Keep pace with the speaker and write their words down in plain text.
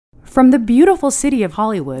From the beautiful city of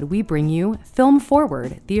Hollywood, we bring you Film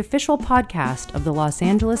Forward, the official podcast of the Los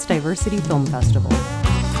Angeles Diversity Film Festival.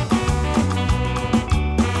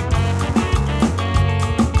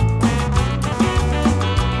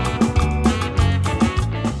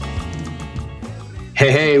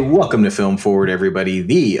 Hey, welcome to Film Forward, everybody,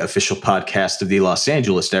 the official podcast of the Los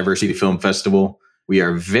Angeles Diversity Film Festival. We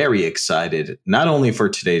are very excited, not only for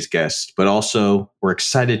today's guest, but also we're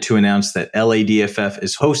excited to announce that LADFF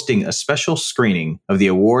is hosting a special screening of the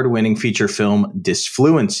award-winning feature film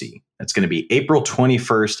Disfluency. That's going to be April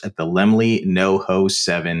 21st at the Laemmle NoHo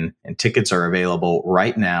 7, and tickets are available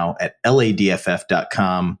right now at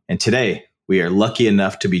ladff.com. And today, we are lucky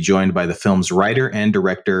enough to be joined by the film's writer and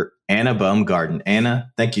director, Anna Bumgarden.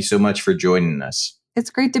 Anna, thank you so much for joining us. It's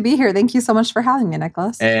great to be here. Thank you so much for having me,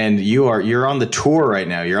 Nicholas. And you're on the tour right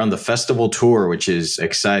now. You're on the festival tour, which is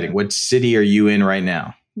exciting. What city are you in right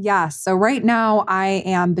now? Yeah, so right now I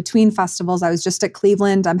am between festivals. I was just at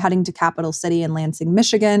Cleveland. I'm heading to Capital City in Lansing,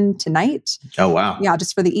 Michigan tonight. Oh, wow. Yeah,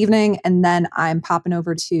 just for the evening. And then I'm popping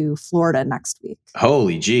over to Florida next week.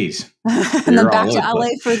 Holy geez. And then back to LA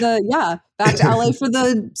for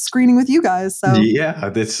the screening with you guys. So yeah,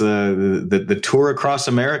 that's the tour across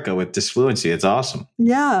America with Disfluency. It's awesome.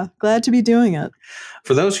 Yeah, glad to be doing it.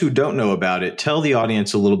 For those who don't know about it, tell the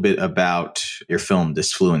audience a little bit about your film,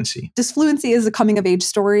 Disfluency. Disfluency is a coming-of-age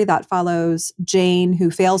story that follows Jane, who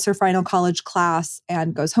fails her final college class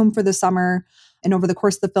and goes home for the summer. And over the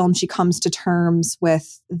course of the film, she comes to terms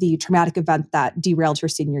with the traumatic event that derailed her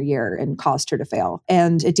senior year and caused her to fail.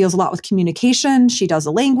 And it deals a lot with communication. She does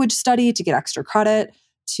a language study to get extra credit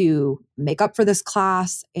to make up for this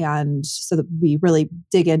class. And so that we really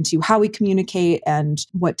dig into how we communicate and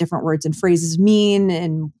what different words and phrases mean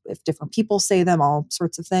and if different people say them, all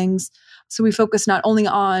sorts of things. So we focus not only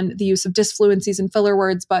on the use of disfluencies and filler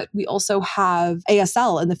words, but we also have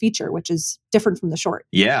ASL in the feature, which is different from the short.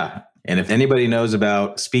 Yeah. And if anybody knows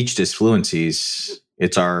about speech disfluencies,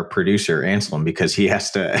 it's our producer, Anselm, because he has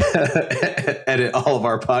to edit all of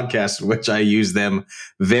our podcasts, which I use them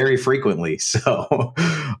very frequently. So,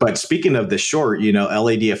 but speaking of the short,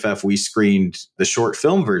 LADFF, we screened the short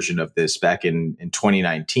film version of this back in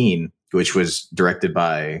 2019, which was directed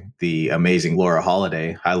by the amazing Laura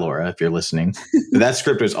Holliday. Hi, Laura, if you're listening. That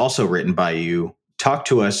script was also written by you. Talk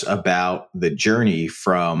to us about the journey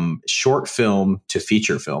from short film to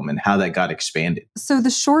feature film and how that got expanded. So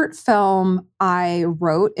the short film I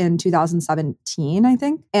wrote in 2017, I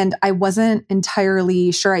think, and I wasn't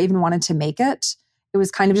entirely sure I even wanted to make it. It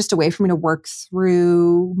was kind of just a way for me to work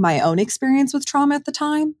through my own experience with trauma at the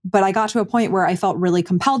time. But I got to a point where I felt really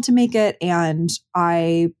compelled to make it, and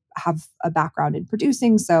I have a background in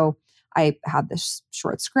producing. So I had this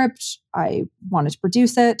short script. I wanted to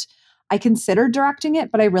produce it. I considered directing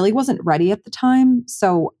it, but I really wasn't ready at the time.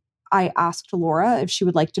 So I asked Laura if she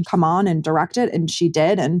would like to come on and direct it, and she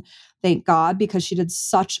did. And thank God, because she did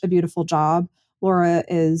such a beautiful job. Laura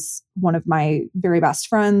is one of my very best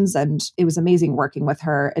friends, and it was amazing working with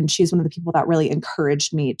her. And she's one of the people that really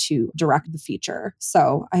encouraged me to direct the feature.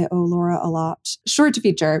 So I owe Laura a lot. Short to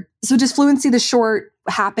feature. So Disfluency, the short,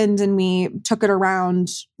 happened, and we took it around,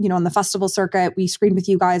 on the festival circuit. We screened with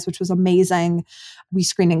you guys, which was amazing. We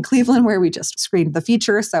screened in Cleveland, where we just screened the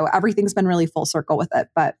feature. So everything's been really full circle with it.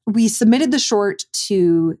 But we submitted the short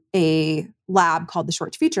to a lab called the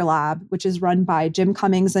Short to Feature Lab, which is run by Jim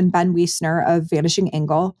Cummings and Ben Wiesner of Vanishing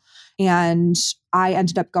Angle. And I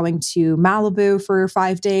ended up going to Malibu for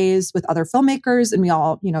 5 days with other filmmakers. And we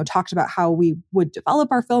all, talked about how we would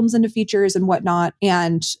develop our films into features and whatnot.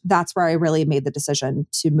 And that's where I really made the decision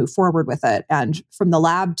to move forward with it. And from the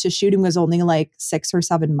lab to shooting was only like 6 or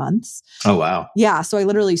 7 months. Oh, wow. Yeah. So I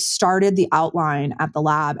literally started the outline at the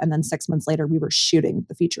lab. And then 6 months later, we were shooting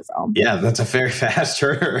the feature film. Yeah, that's a very fast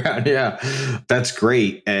turnaround. Yeah, that's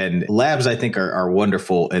great. And labs, I think, are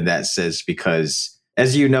wonderful in that sense because,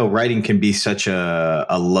 as you know, writing can be such a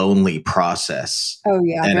lonely process. Oh,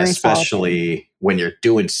 yeah. And especially when you're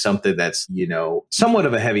doing something that's, somewhat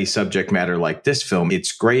of a heavy subject matter like this film,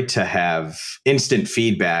 it's great to have instant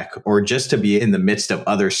feedback or just to be in the midst of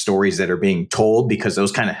other stories that are being told, because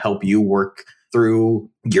those kind of help you work through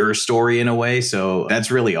your story in a way. So that's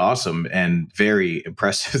really awesome and very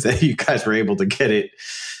impressive that you guys were able to get it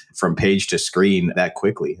from page to screen that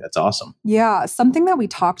quickly. That's awesome. Yeah. Something that we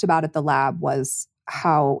talked about at the lab was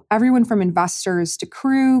how everyone from investors to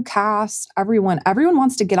crew, cast, everyone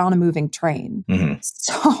wants to get on a moving train. Mm-hmm.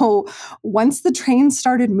 So once the train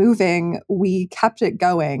started moving, we kept it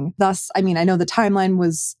going. Thus, I know the timeline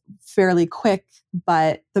was fairly quick,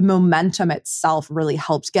 but the momentum itself really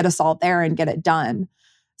helped get us all there and get it done.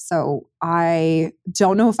 So I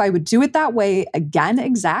don't know if I would do it that way again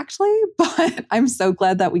exactly, but I'm so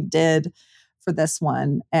glad that we did for this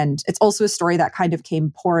one. And it's also a story that kind of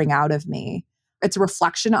came pouring out of me. It's a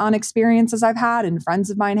reflection on experiences I've had and friends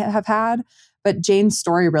of mine have had, but Jane's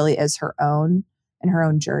story really is her own and her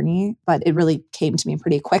own journey, but it really came to me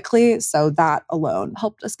pretty quickly. So that alone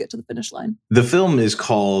helped us get to the finish line. The film is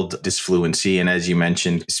called Disfluency. And as you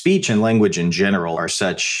mentioned, speech and language in general are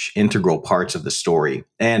such integral parts of the story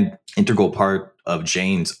and integral part of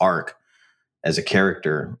Jane's arc as a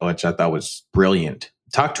character, which I thought was brilliant.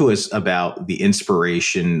 Talk to us about the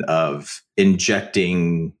inspiration of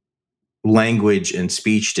injecting language and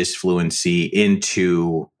speech disfluency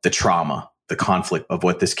into the trauma, the conflict of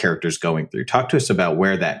what this character is going through. Talk to us about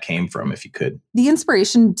where that came from, if you could. The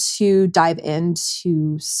inspiration to dive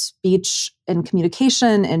into speech and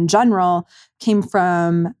communication in general came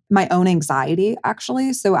from my own anxiety,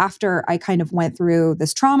 actually. So after I kind of went through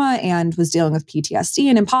this trauma and was dealing with PTSD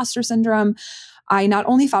and imposter syndrome, I not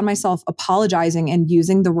only found myself apologizing and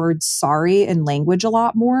using the word sorry in language a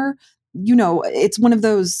lot more. You know, it's one of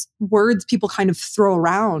those words people kind of throw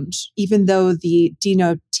around, even though the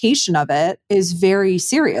denotation of it is very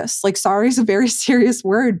serious. Like, sorry is a very serious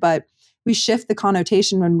word, but we shift the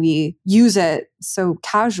connotation when we use it so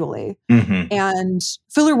casually. Mm-hmm. And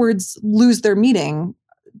filler words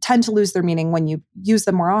tend to lose their meaning when you use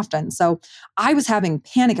them more often. So I was having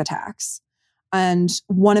panic attacks. And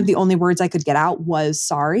one of the only words I could get out was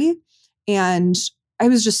sorry. And I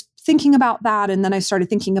was just thinking about that. And then I started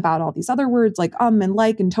thinking about all these other words like and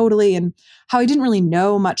like and totally, and how I didn't really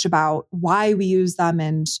know much about why we use them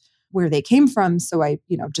and where they came from. So I,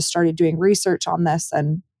 just started doing research on this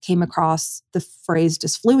and came across the phrase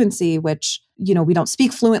disfluency, which, we don't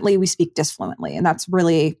speak fluently, we speak disfluently. And that's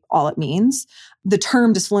really all it means. The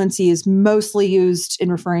term disfluency is mostly used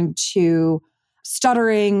in referring to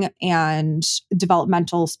stuttering and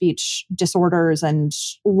developmental speech disorders and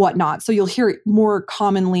whatnot. So you'll hear it more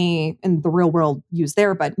commonly in the real world used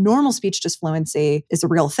there, but normal speech disfluency is a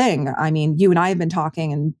real thing. I mean, you and I have been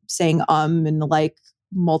talking and saying and like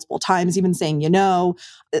multiple times, even saying,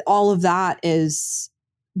 all of that is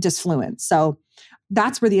disfluent. So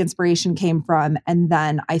that's where the inspiration came from. And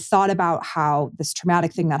then I thought about how this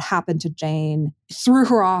traumatic thing that happened to Jane threw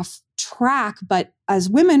her off track. But as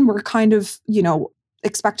women, we're kind of,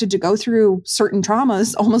 expected to go through certain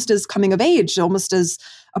traumas almost as coming of age, almost as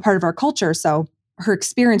a part of our culture. So her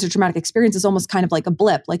experience, or traumatic experience, is almost kind of like a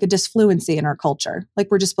blip, like a disfluency in our culture. Like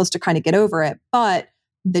we're just supposed to kind of get over it. But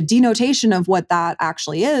the denotation of what that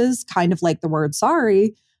actually is, kind of like the word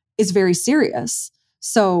sorry, is very serious.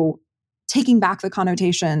 So taking back the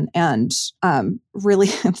connotation and really,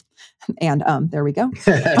 there we go.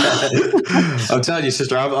 I'm telling you,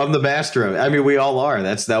 sister, I'm the master of it. I mean, we all are.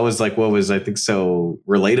 That was like what was, I think, so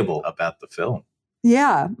relatable about the film.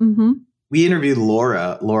 Yeah. Mm-hmm. We interviewed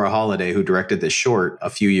Laura Holiday, who directed this short a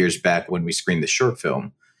few years back when we screened the short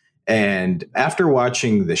film. And after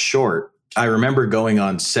watching the short, I remember going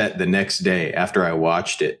on set the next day after I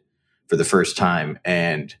watched it for the first time.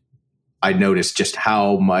 And I noticed just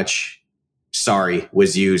how much sorry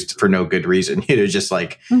was used for no good reason. Just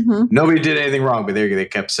like nobody did anything wrong, but they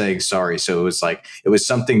kept saying sorry. So it was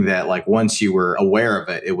something that like once you were aware of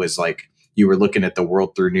it, it was like you were looking at the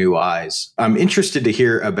world through new eyes. I'm interested to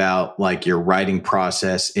hear about like your writing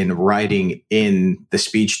process in writing in the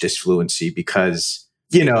speech disfluency, because,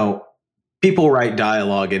 people write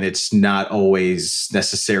dialogue and it's not always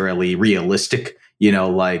necessarily realistic,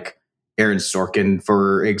 like Aaron Sorkin,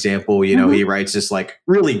 for example, he writes this like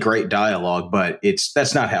really great dialogue, but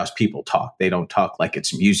that's not how people talk. They don't talk like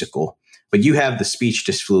it's musical. But you have the speech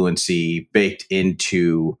disfluency baked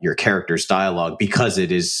into your character's dialogue because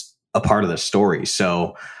it is a part of the story.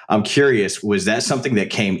 So I'm curious, was that something that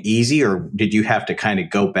came easy, or did you have to kind of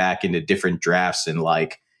go back into different drafts and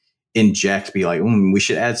like be like, we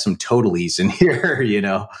should add some totallys in here,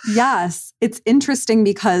 Yes. It's interesting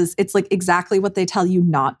because it's like exactly what they tell you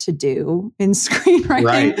not to do in screenwriting.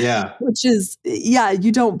 Right, yeah. Which is,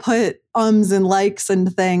 you don't put ums and likes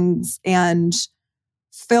and things. And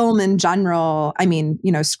film in general, I mean,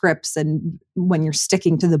 scripts, and when you're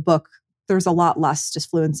sticking to the book, there's a lot less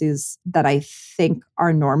disfluencies that I think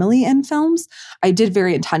are normally in films. I did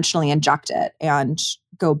very intentionally inject it and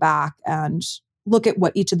go back and look at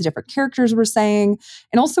what each of the different characters were saying.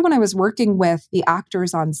 And also when I was working with the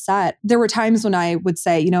actors on set, there were times when I would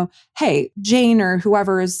say, hey, Jane or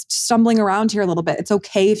whoever is stumbling around here a little bit. It's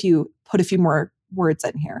okay if you put a few more words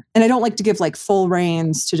in here. And I don't like to give like full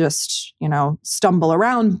reins to just, stumble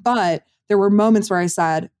around. But there were moments where I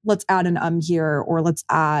said, let's add an here, or let's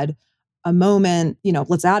add a moment,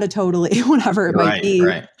 let's add a totally, whatever it might be.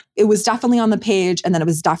 Right. It was definitely on the page, and then it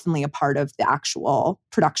was definitely a part of the actual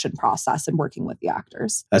production process and working with the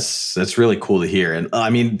actors. That's really cool to hear. And I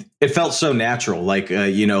mean, it felt so natural. Like,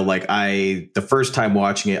 the first time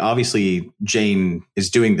watching it, obviously Jane is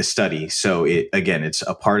doing the study. So it's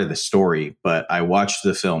a part of the story, but I watched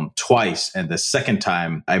the film twice. And the second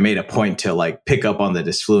time I made a point to like pick up on the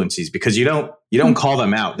disfluencies, because you don't call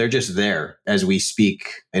them out. They're just there as we speak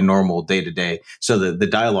in normal day to day. So the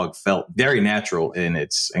dialogue felt very natural, and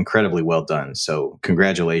it's incredibly well done. So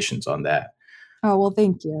congratulations on that. Oh, well,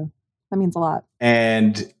 thank you. That means a lot.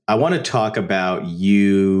 And I want to talk about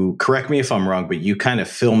you. Correct me if I'm wrong, but you kind of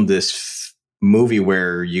filmed this movie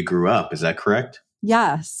where you grew up. Is that correct?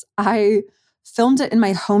 Yes. I filmed it in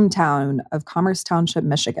my hometown of Commerce Township,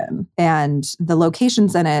 Michigan. And the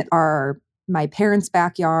locations in it are my parents'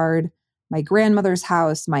 backyard, my grandmother's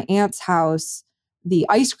house, my aunt's house, the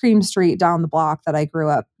ice cream street down the block that I grew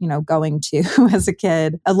up, going to as a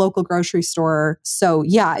kid, a local grocery store. So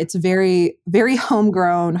yeah, it's very, very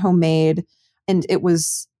homegrown, homemade. And it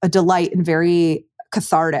was a delight and very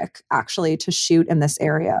cathartic, actually, to shoot in this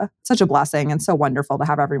area. Such a blessing and so wonderful to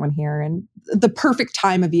have everyone here. And the perfect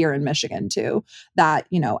time of year in Michigan, too. That,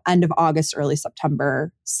 end of August, early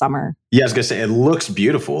September, summer. Yeah, I was going to say, it looks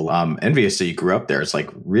beautiful. Envious that you grew up there. It's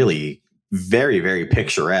like really very, very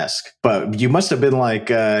picturesque. But you must have been like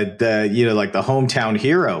the hometown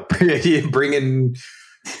hero,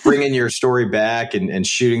 bringing your story back and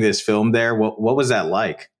shooting this film there. What was that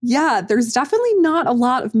like? Yeah, there's definitely not a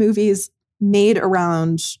lot of movies made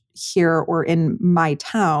around here or in my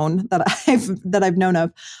town that I've known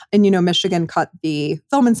of. And, Michigan cut the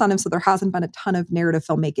film incentive, so there hasn't been a ton of narrative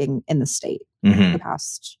filmmaking in the state the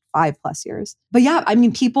past 5+ years. But yeah, I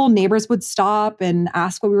mean, neighbors would stop and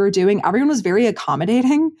ask what we were doing. Everyone was very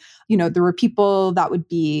accommodating. There were people that would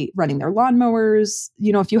be running their lawnmowers,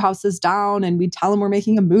 a few houses down, and we'd tell them we're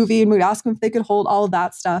making a movie, and we'd ask them if they could hold all of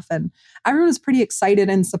that stuff. And everyone was pretty excited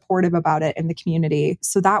and supportive about it in the community.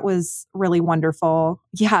 So that was really wonderful.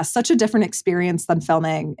 Yeah, such a different experience than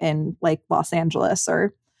filming in like Los Angeles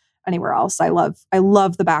or anywhere else. I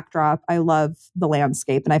love the backdrop. I love the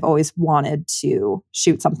landscape. And I've always wanted to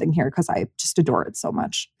shoot something here because I just adore it so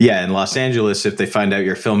much. Yeah. In Los Angeles, if they find out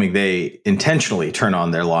you're filming, they intentionally turn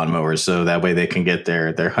on their lawnmowers so that way they can get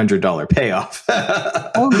their $100 payoff.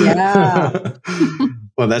 Oh, yeah.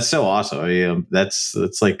 Well, that's so awesome. I mean, that's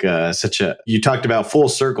like you talked about full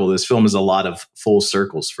circle. This film is a lot of full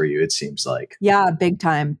circles for you, it seems like. Yeah, big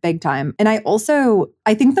time. And I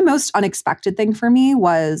think the most unexpected thing for me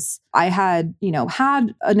was I had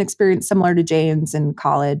an experience similar to Jane's in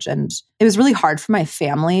college, and it was really hard for my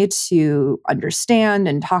family to understand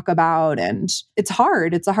and talk about. And it's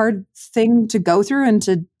hard. It's a hard thing to go through and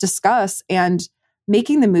to discuss. And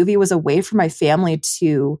making the movie was a way for my family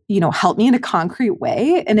to, help me in a concrete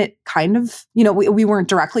way. And it kind of, we weren't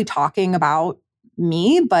directly talking about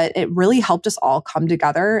me, but it really helped us all come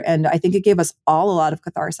together. And I think it gave us all a lot of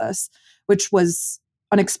catharsis, which was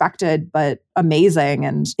unexpected, but amazing.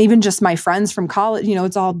 And even just my friends from college,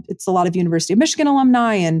 it's a lot of University of Michigan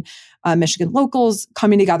alumni and Michigan locals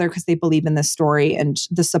coming together because they believe in this story, and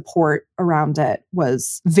the support around it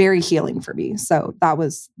was very healing for me. So that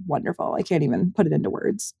was wonderful. I can't even put it into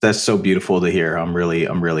words. That's so beautiful to hear. I'm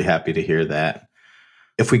really happy to hear that.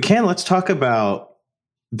 If we can, let's talk about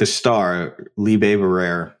the star, Libe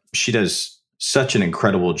Barrera. She does such an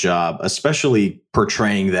incredible job, especially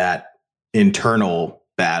portraying that internal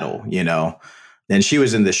battle, and she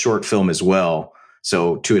was in the short film as well.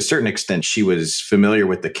 So to a certain extent, she was familiar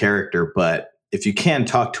with the character. But if you can,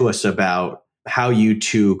 talk to us about how you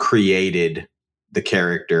two created the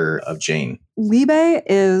character of Jane. Libe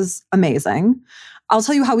is amazing. I'll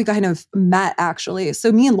tell you how we kind of met, actually.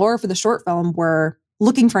 So me and Laura for the short film were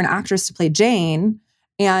looking for an actress to play Jane.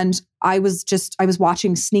 And I was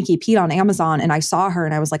watching Sneaky Pete on Amazon, and I saw her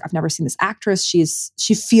and I was like, I've never seen this actress. She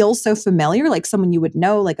feels so familiar, like someone you would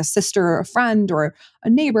know, like a sister or a friend or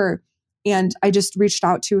a neighbor. And I just reached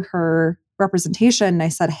out to her representation and I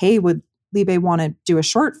said, hey, would Libe want to do a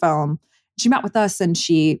short film? She met with us and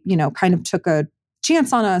she, kind of took a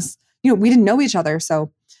chance on us. We didn't know each other.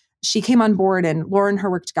 So she came on board, and Laura and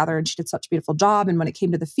her worked together, and she did such a beautiful job. And when it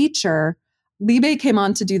came to the feature, Libe came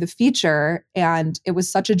on to do the feature, and it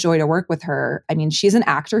was such a joy to work with her. I mean, she's an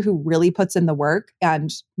actor who really puts in the work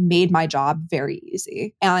and made my job very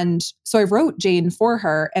easy. And so I wrote Jane for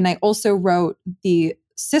her, and I also wrote the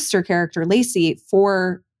sister character, Lacey,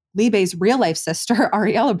 for Libe's real life sister,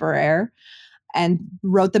 Ariella Barrera, and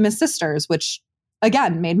wrote them as sisters, which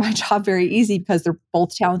again made my job very easy because they're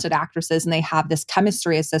both talented actresses and they have this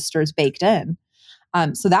chemistry as sisters baked in.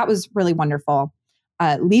 So that was really wonderful.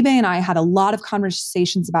 Libe and I had a lot of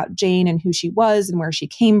conversations about Jane and who she was and where she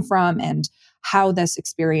came from and how this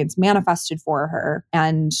experience manifested for her.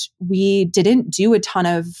 And we didn't do a ton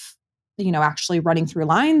of, actually running through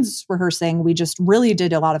lines rehearsing. We just really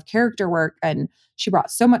did a lot of character work, and she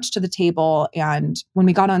brought so much to the table. And when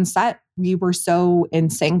we got on set, we were so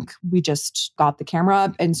in sync. We just got the camera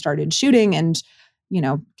up and started shooting and,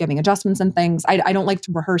 giving adjustments and things. I don't like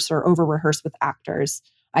to rehearse or over rehearse with actors.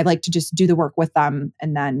 I like to just do the work with them,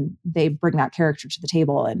 and then they bring that character to the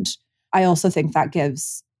table. And I also think that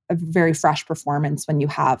gives a very fresh performance when you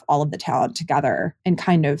have all of the talent together and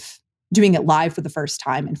kind of doing it live for the first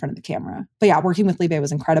time in front of the camera. But yeah, working with Libe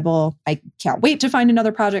was incredible. I can't wait to find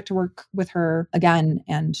another project to work with her again.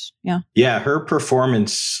 And yeah. Yeah, her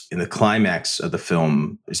performance in the climax of the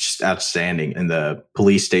film is just outstanding in the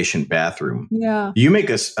police station bathroom. Yeah. You make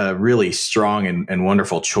a really strong and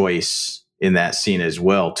wonderful choice in that scene as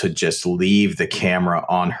well, to just leave the camera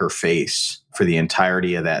on her face for the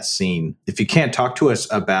entirety of that scene. If you can't talk to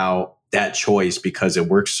us about that choice, because it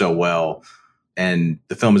works so well, and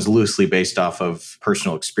the film is loosely based off of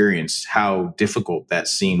personal experience, how difficult that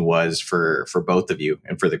scene was for both of you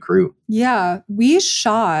and for the crew. Yeah, we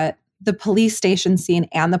shot the police station scene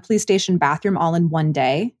and the police station bathroom all in one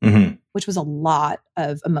day, which was a lot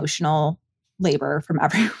of emotional labor from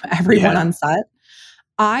everyone on set.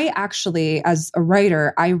 I actually, as a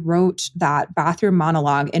writer, I wrote that bathroom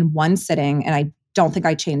monologue in one sitting, and I don't think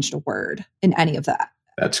I changed a word in any of that.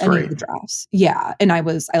 That's great. Any of the drafts. Yeah. And I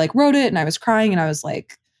wrote it and I was crying, and I was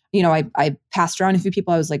like, I passed around a few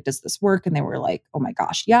people. I was like, does this work? And they were like, oh my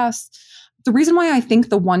gosh, yes. The reason why I think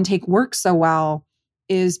the one take works so well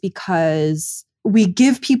is because we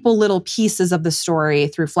give people little pieces of the story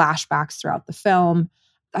through flashbacks throughout the film.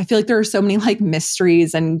 I feel like there are so many like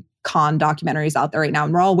mysteries and con documentaries out there right now,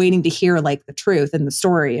 and we're all waiting to hear like the truth and the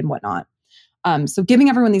story and whatnot. So giving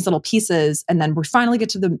everyone these little pieces, and then we finally get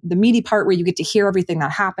to the meaty part where you get to hear everything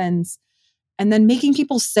that happens, and then making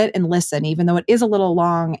people sit and listen, even though it is a little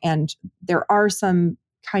long and there are some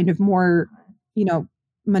kind of more,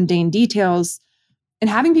 mundane details,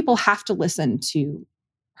 and having people have to listen to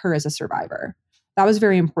her as a survivor. That was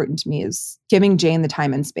very important to me, is giving Jane the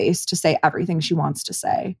time and space to say everything she wants to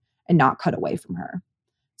say and not cut away from her.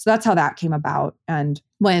 So that's how that came about. And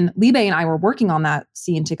when Libe and I were working on that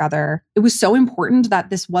scene together, it was so important that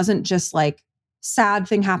this wasn't just like sad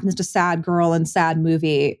thing happens to sad girl and sad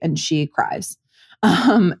movie and she cries.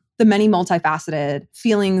 The many multifaceted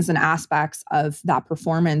feelings and aspects of that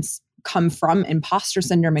performance come from imposter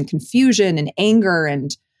syndrome and confusion and anger,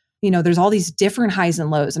 and there's all these different highs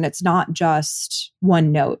and lows, and it's not just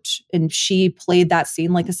one note. And she played that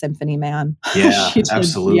scene like a symphony, man. Yeah,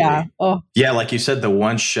 absolutely. Yeah. Oh. Yeah, like you said, the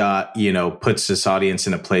one shot, puts this audience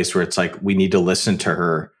in a place where it's like, we need to listen to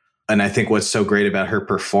her. And I think what's so great about her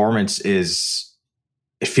performance is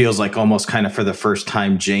it feels like almost kind of for the first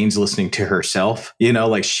time, Jane's listening to herself,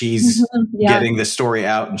 like she's getting the story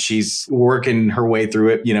out and she's working her way through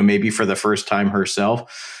it, maybe for the first time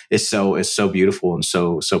herself. Is so beautiful and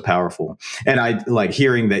so powerful. And I like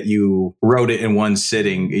hearing that you wrote it in one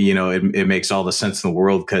sitting, it makes all the sense in the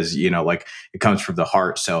world, because, like it comes from the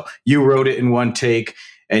heart. So you wrote it in one take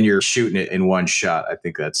and you're shooting it in one shot. I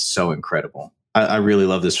think that's so incredible. I really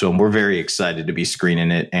love this film. We're very excited to be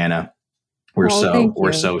screening it, Anna. We're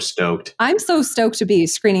so stoked. I'm so stoked to be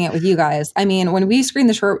screening it with you guys. I mean, when we screen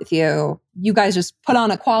the short with you, you guys just put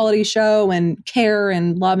on a quality show and care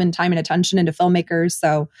and love and time and attention into filmmakers.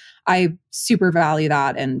 So I super value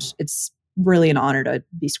that. And it's really an honor to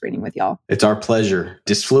be screening with y'all. It's our pleasure.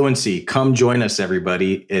 Disfluency, come join us,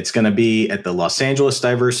 everybody. It's going to be at the Los Angeles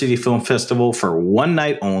Diversity Film Festival for one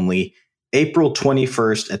night only, April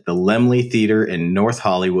 21st at the Laemmle Theater in North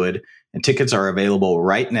Hollywood. And tickets are available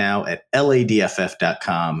right now at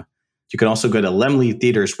ladff.com. You can also go to Laemmle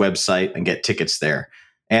Theater's website and get tickets there.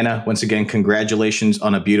 Anna, once again, congratulations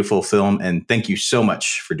on a beautiful film, and thank you so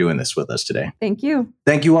much for doing this with us today. Thank you.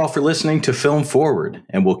 Thank you all for listening to Film Forward,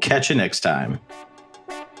 and we'll catch you next time.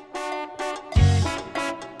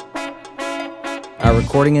 Our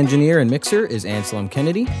recording engineer and mixer is Anselm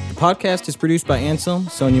Kennedy. The podcast is produced by Anselm,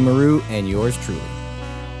 Sonia Maru, and yours truly.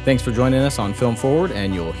 Thanks for joining us on Film Forward,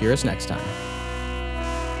 and you'll hear us next time.